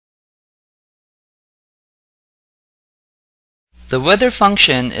The weather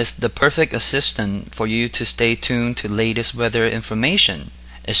function is the perfect assistant for you to stay tuned to latest weather information,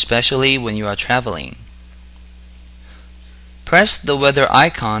 especially when you are traveling. Press the weather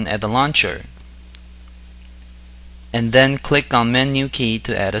icon at the launcher, and then click on menu key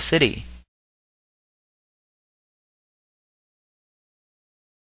to add a city.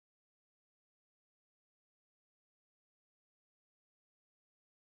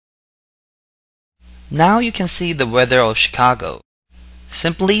 Now you can see the weather of Chicago.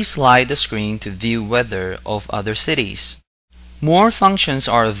 Simply slide the screen to view weather of other cities. More functions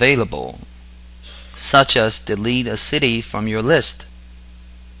are available, such as delete a city from your list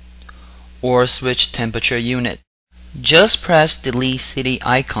or switch temperature unit. Just press delete city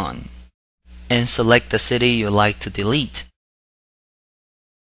icon and select the city you like to delete.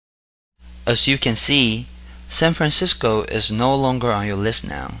 As you can see, San Francisco is no longer on your list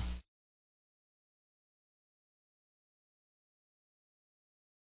now.